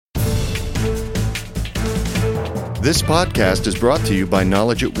This podcast is brought to you by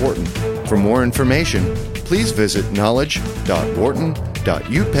Knowledge at Wharton. For more information, please visit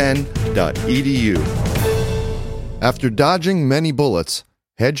knowledge.wharton.upenn.edu. After dodging many bullets,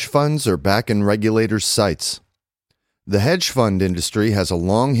 hedge funds are back in regulators' sights. The hedge fund industry has a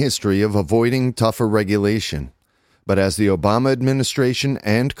long history of avoiding tougher regulation. But as the Obama administration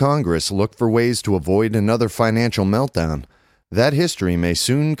and Congress look for ways to avoid another financial meltdown, that history may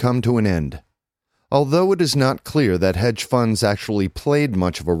soon come to an end. Although it is not clear that hedge funds actually played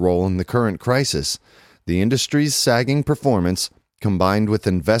much of a role in the current crisis, the industry's sagging performance, combined with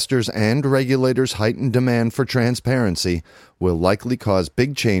investors' and regulators' heightened demand for transparency, will likely cause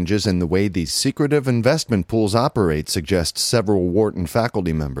big changes in the way these secretive investment pools operate, suggest several Wharton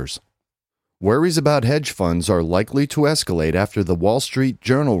faculty members. Worries about hedge funds are likely to escalate after the Wall Street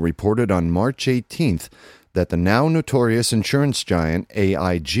Journal reported on March 18th that the now notorious insurance giant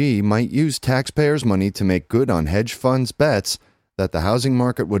AIG might use taxpayers' money to make good on hedge funds' bets that the housing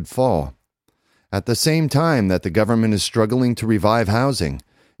market would fall. At the same time that the government is struggling to revive housing,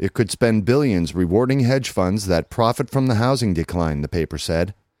 it could spend billions rewarding hedge funds that profit from the housing decline, the paper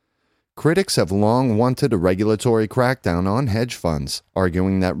said. Critics have long wanted a regulatory crackdown on hedge funds,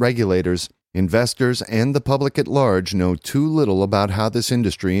 arguing that regulators, investors, and the public at large know too little about how this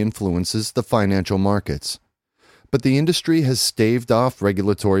industry influences the financial markets. But the industry has staved off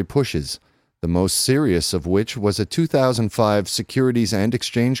regulatory pushes, the most serious of which was a 2005 Securities and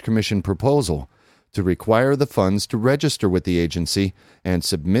Exchange Commission proposal to require the funds to register with the agency and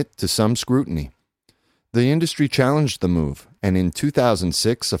submit to some scrutiny. The industry challenged the move, and in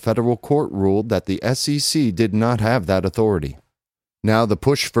 2006 a federal court ruled that the SEC did not have that authority. Now the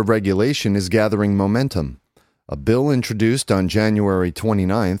push for regulation is gathering momentum. A bill introduced on January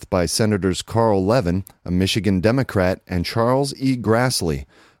 29th by Senators Carl Levin, a Michigan Democrat, and Charles E. Grassley,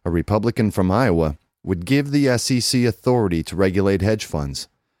 a Republican from Iowa, would give the SEC authority to regulate hedge funds.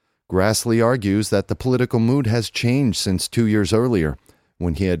 Grassley argues that the political mood has changed since 2 years earlier,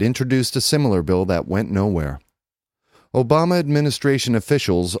 when he had introduced a similar bill that went nowhere. Obama administration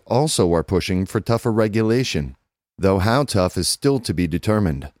officials also are pushing for tougher regulation, though how tough is still to be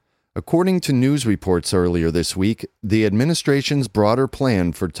determined. According to news reports earlier this week, the administration's broader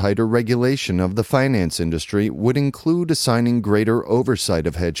plan for tighter regulation of the finance industry would include assigning greater oversight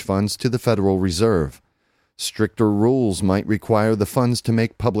of hedge funds to the Federal Reserve. Stricter rules might require the funds to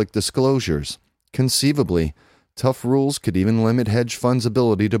make public disclosures. Conceivably, tough rules could even limit hedge funds'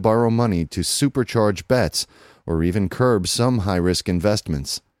 ability to borrow money to supercharge bets or even curb some high-risk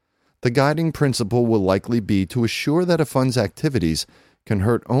investments. The guiding principle will likely be to assure that a fund's activities can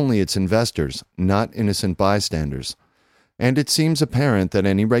hurt only its investors, not innocent bystanders. And it seems apparent that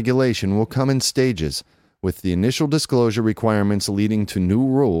any regulation will come in stages, with the initial disclosure requirements leading to new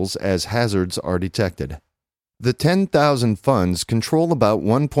rules as hazards are detected. The 10,000 funds control about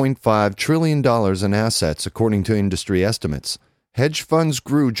 $1.5 trillion in assets, according to industry estimates. Hedge funds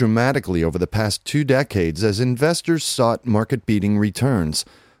grew dramatically over the past 2 decades as investors sought market-beating returns,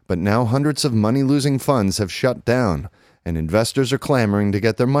 but now hundreds of money-losing funds have shut down, and investors are clamoring to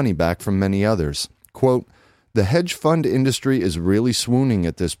get their money back from many others. Quote, "The hedge fund industry is really swooning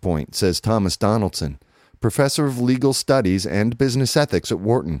at this point," says Thomas Donaldson, professor of legal studies and business ethics at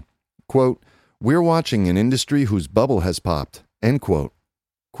Wharton. Quote, "We're watching an industry whose bubble has popped." End quote.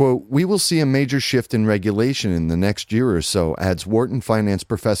 Quote, "We will see a major shift in regulation in the next year or so," adds Wharton finance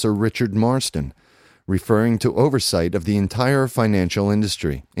professor Richard Marston, referring to oversight of the entire financial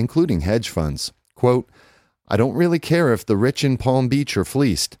industry, including hedge funds. Quote, "I don't really care if the rich in Palm Beach are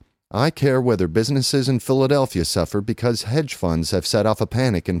fleeced. I care whether businesses in Philadelphia suffer because hedge funds have set off a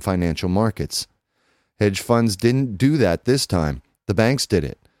panic in financial markets. Hedge funds didn't do that this time. The banks did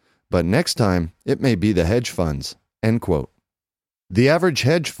it. But next time, it may be the hedge funds." End quote. The average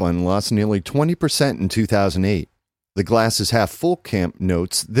hedge fund lost nearly 20% in 2008. The glass is half full camp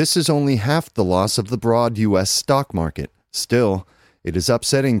notes this is only half the loss of the broad U.S. stock market. Still, it is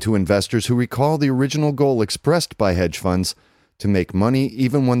upsetting to investors who recall the original goal expressed by hedge funds to make money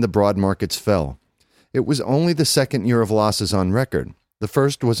even when the broad markets fell. It was only the second year of losses on record. The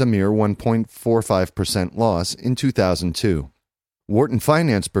first was a mere 1.45% loss in 2002. Wharton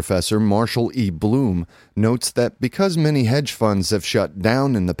finance professor Marshall E. Bloom notes that because many hedge funds have shut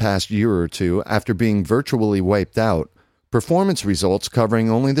down in the past year or two after being virtually wiped out, performance results covering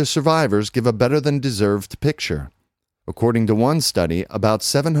only the survivors give a better than deserved picture. According to one study, about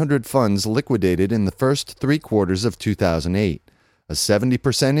 700 funds liquidated in the first 3 quarters of 2008, a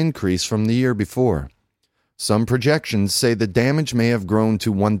 70% increase from the year before. Some projections say the damage may have grown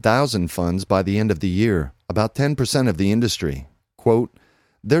to 1,000 funds by the end of the year, about 10% of the industry. Quote,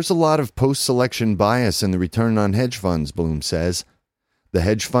 There's a lot of post-selection bias in the return on hedge funds, Bloom says. The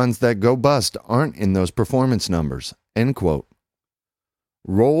hedge funds that go bust aren't in those performance numbers. End quote.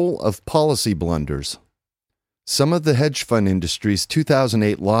 Role of policy blunders. Some of the hedge fund industry's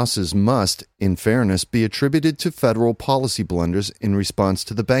 2008 losses must, in fairness, be attributed to federal policy blunders in response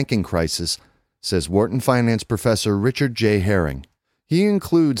to the banking crisis, says Wharton finance professor Richard J. Herring. He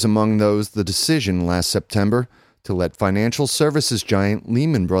includes among those the decision last September to let financial services giant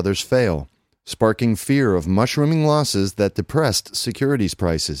Lehman Brothers fail, sparking fear of mushrooming losses that depressed securities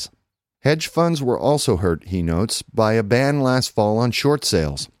prices. Hedge funds were also hurt, he notes, by a ban last fall on short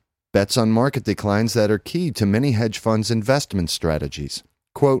sales, bets on market declines that are key to many hedge funds' investment strategies.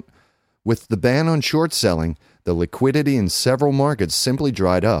 Quote, with the ban on short selling, the liquidity in several markets simply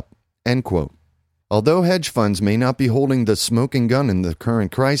dried up. End quote. Although hedge funds may not be holding the smoking gun in the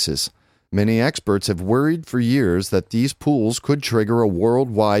current crisis, many experts have worried for years that these pools could trigger a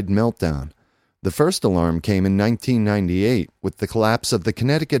worldwide meltdown. The first alarm came in 1998 with the collapse of the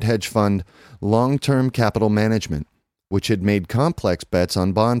Connecticut hedge fund Long-Term Capital Management, which had made complex bets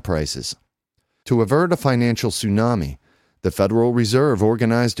on bond prices. To avert a financial tsunami, the Federal Reserve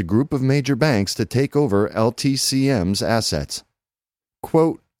organized a group of major banks to take over LTCM's assets.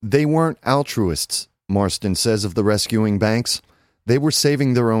 Quote, they weren't altruists, Marston says of the rescuing banks. They were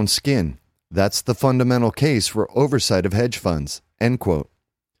saving their own skin. That's the fundamental case for oversight of hedge funds. End quote.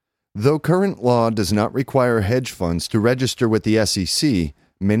 Though current law does not require hedge funds to register with the SEC,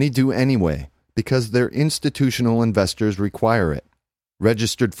 many do anyway, because their institutional investors require it.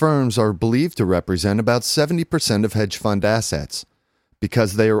 Registered firms are believed to represent about 70% of hedge fund assets.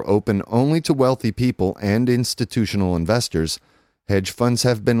 Because they are open only to wealthy people and institutional investors, hedge funds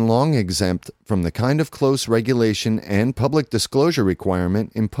have been long exempt from the kind of close regulation and public disclosure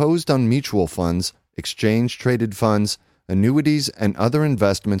requirement imposed on mutual funds, exchange-traded funds, annuities, and other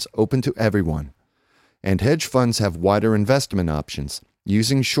investments open to everyone. And hedge funds have wider investment options,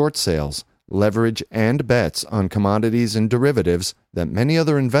 using short sales, leverage, and bets on commodities and derivatives that many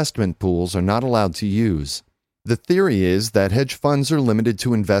other investment pools are not allowed to use. The theory is that hedge funds are limited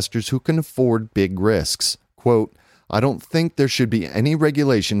to investors who can afford big risks. Quote, I don't think there should be any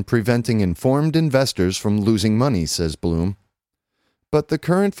regulation preventing informed investors from losing money, says Bloom. But the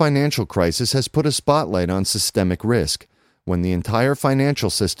current financial crisis has put a spotlight on systemic risk, when the entire financial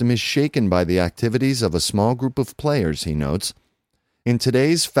system is shaken by the activities of a small group of players, he notes. In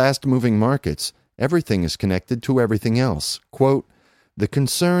today's fast-moving markets, everything is connected to everything else. Quote, the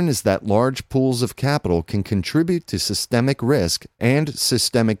concern is that large pools of capital can contribute to systemic risk and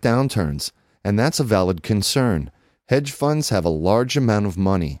systemic downturns, and that's a valid concern. Hedge funds have a large amount of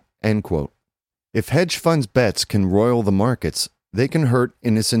money. End quote. If hedge funds' bets can roil the markets, they can hurt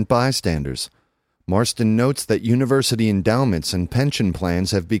innocent bystanders. Marston notes that university endowments and pension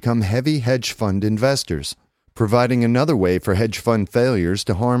plans have become heavy hedge fund investors, providing another way for hedge fund failures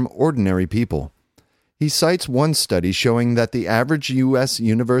to harm ordinary people. He cites one study showing that the average U.S.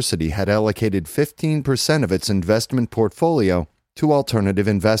 university had allocated 15% of its investment portfolio to alternative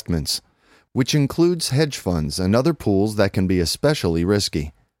investments, which includes hedge funds and other pools that can be especially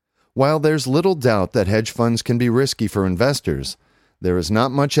risky. While there's little doubt that hedge funds can be risky for investors, there is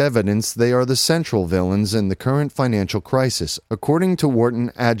not much evidence they are the central villains in the current financial crisis, according to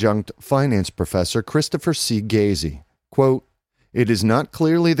Wharton adjunct finance professor Christopher C. Gazy. Quote, it is not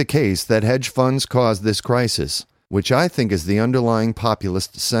clearly the case that hedge funds caused this crisis, which I think is the underlying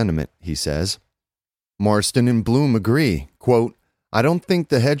populist sentiment, he says. Marston and Bloom agree. Quote, I don't think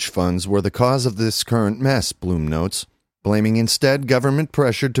the hedge funds were the cause of this current mess, Bloom notes, blaming instead government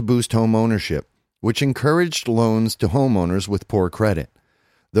pressure to boost home ownership, which encouraged loans to homeowners with poor credit.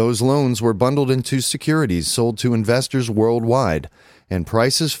 Those loans were bundled into securities sold to investors worldwide, and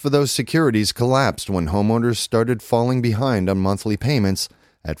prices for those securities collapsed when homeowners started falling behind on monthly payments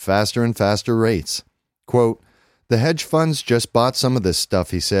at faster and faster rates. Quote, the hedge funds just bought some of this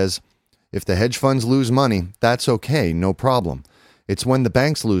stuff, he says. If the hedge funds lose money, that's okay, no problem. It's when the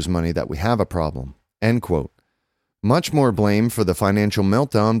banks lose money that we have a problem. End quote. Much more blame for the financial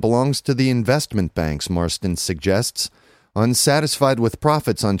meltdown belongs to the investment banks, Marston suggests. Unsatisfied with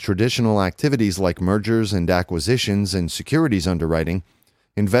profits on traditional activities like mergers and acquisitions and securities underwriting,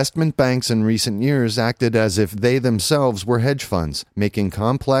 investment banks in recent years acted as if they themselves were hedge funds, making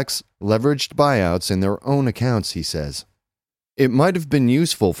complex, leveraged buyouts in their own accounts, he says. It might have been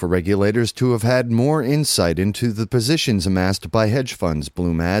useful for regulators to have had more insight into the positions amassed by hedge funds,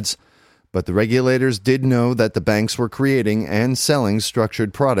 Bloom adds. But the regulators did know that the banks were creating and selling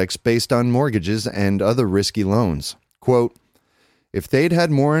structured products based on mortgages and other risky loans. Quote, if they'd had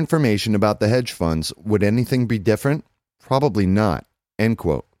more information about the hedge funds, would anything be different? Probably not. End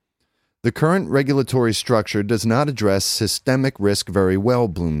quote. The current regulatory structure does not address systemic risk very well,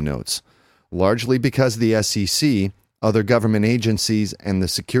 Bloom notes, largely because the SEC, other government agencies, and the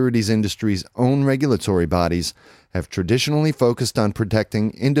securities industry's own regulatory bodies have traditionally focused on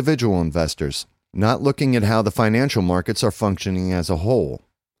protecting individual investors, not looking at how the financial markets are functioning as a whole.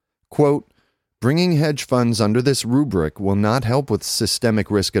 Quote, bringing hedge funds under this rubric will not help with systemic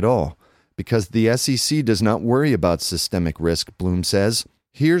risk at all, because the SEC does not worry about systemic risk, Bloom says.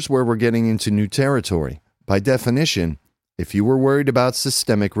 Here's where we're getting into new territory. By definition, if you were worried about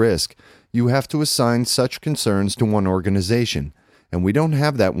systemic risk, you have to assign such concerns to one organization, and we don't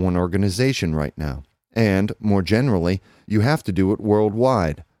have that one organization right now. And, more generally, you have to do it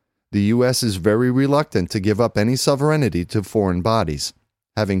worldwide. The U.S. is very reluctant to give up any sovereignty to foreign bodies.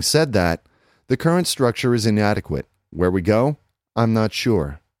 Having said that, the current structure is inadequate. Where we go? I'm not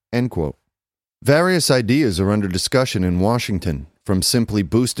sure. End quote. Various ideas are under discussion in Washington, from simply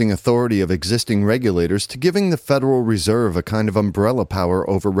boosting authority of existing regulators to giving the Federal Reserve a kind of umbrella power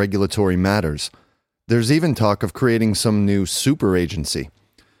over regulatory matters. There's even talk of creating some new super agency.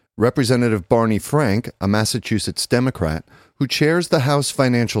 Representative Barney Frank, a Massachusetts Democrat, who chairs the House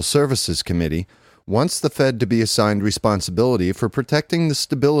Financial Services Committee, wants the Fed to be assigned responsibility for protecting the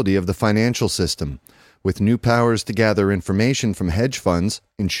stability of the financial system, with new powers to gather information from hedge funds,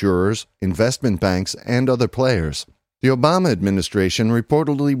 insurers, investment banks, and other players. The Obama administration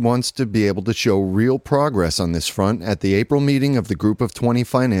reportedly wants to be able to show real progress on this front at the April meeting of the Group of 20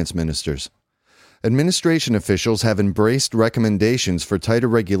 finance ministers. Administration officials have embraced recommendations for tighter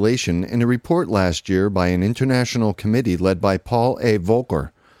regulation in a report last year by an international committee led by Paul A.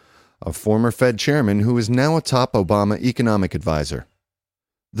 Volcker, a former Fed chairman who is now a top Obama economic advisor.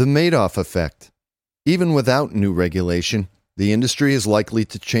 The Madoff effect. Even without new regulation, the industry is likely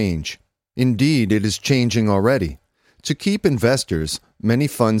to change. Indeed, it is changing already. To keep investors, many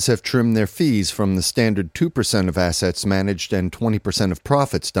funds have trimmed their fees from the standard 2% of assets managed and 20% of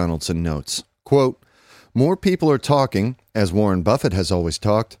profits, Donaldson notes. Quote, more people are talking, as Warren Buffett has always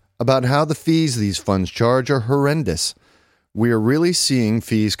talked, about how the fees these funds charge are horrendous. We are really seeing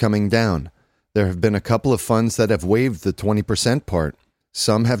fees coming down. There have been a couple of funds that have waived the 20% part.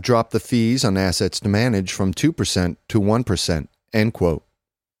 Some have dropped the fees on assets to manage from 2% to 1%. End quote.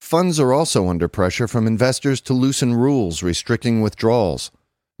 Funds are also under pressure from investors to loosen rules restricting withdrawals.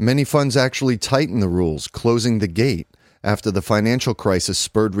 Many funds actually tighten the rules, closing the gate, after the financial crisis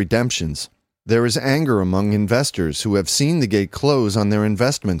spurred redemptions. There is anger among investors who have seen the gate close on their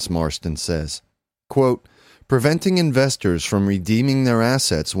investments, Marston says. Quote, preventing investors from redeeming their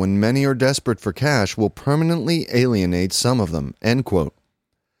assets when many are desperate for cash will permanently alienate some of them. End quote.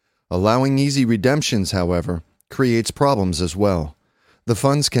 Allowing easy redemptions, however, creates problems as well. The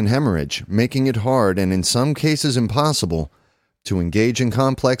funds can hemorrhage, making it hard and in some cases impossible to engage in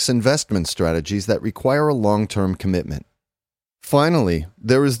complex investment strategies that require a long-term commitment. Finally,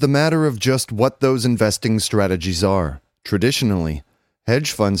 there is the matter of just what those investing strategies are. Traditionally,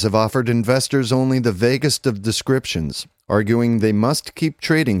 hedge funds have offered investors only the vaguest of descriptions, arguing they must keep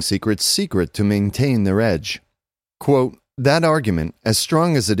trading secrets secret to maintain their edge. Quote, that argument, as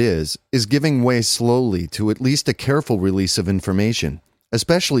strong as it is giving way slowly to at least a careful release of information,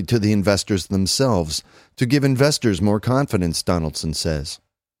 especially to the investors themselves, to give investors more confidence, Donaldson says.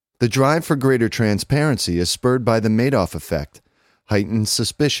 The drive for greater transparency is spurred by the Madoff effect, heightened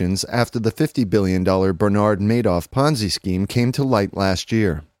suspicions after the $50 billion Bernard Madoff Ponzi scheme came to light last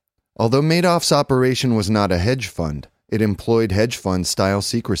year. Although Madoff's operation was not a hedge fund, it employed hedge fund-style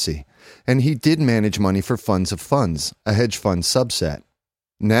secrecy, and he did manage money for funds of funds, a hedge fund subset.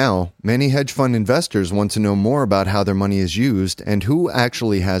 Now, many hedge fund investors want to know more about how their money is used and who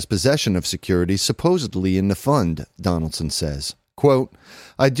actually has possession of securities supposedly in the fund, Donaldson says. Quote,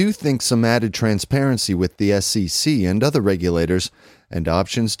 I do think some added transparency with the SEC and other regulators and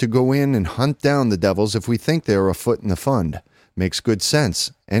options to go in and hunt down the devils if we think they are afoot in the fund makes good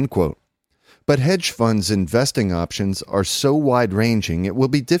sense, end quote. But hedge funds' investing options are so wide-ranging it will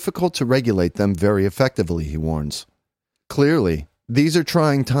be difficult to regulate them very effectively, he warns. Clearly, these are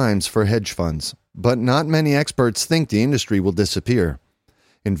trying times for hedge funds, but not many experts think the industry will disappear.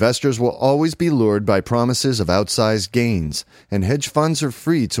 Investors will always be lured by promises of outsized gains, and hedge funds are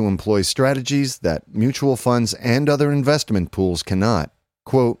free to employ strategies that mutual funds and other investment pools cannot.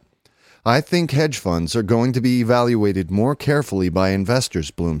 Quote, I think hedge funds are going to be evaluated more carefully by investors,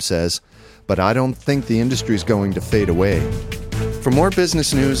 Bloom says, but I don't think the industry is going to fade away. For more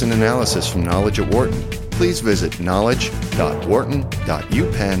business news and analysis from Knowledge at Wharton, please visit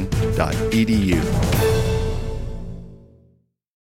knowledge.wharton.upenn.edu.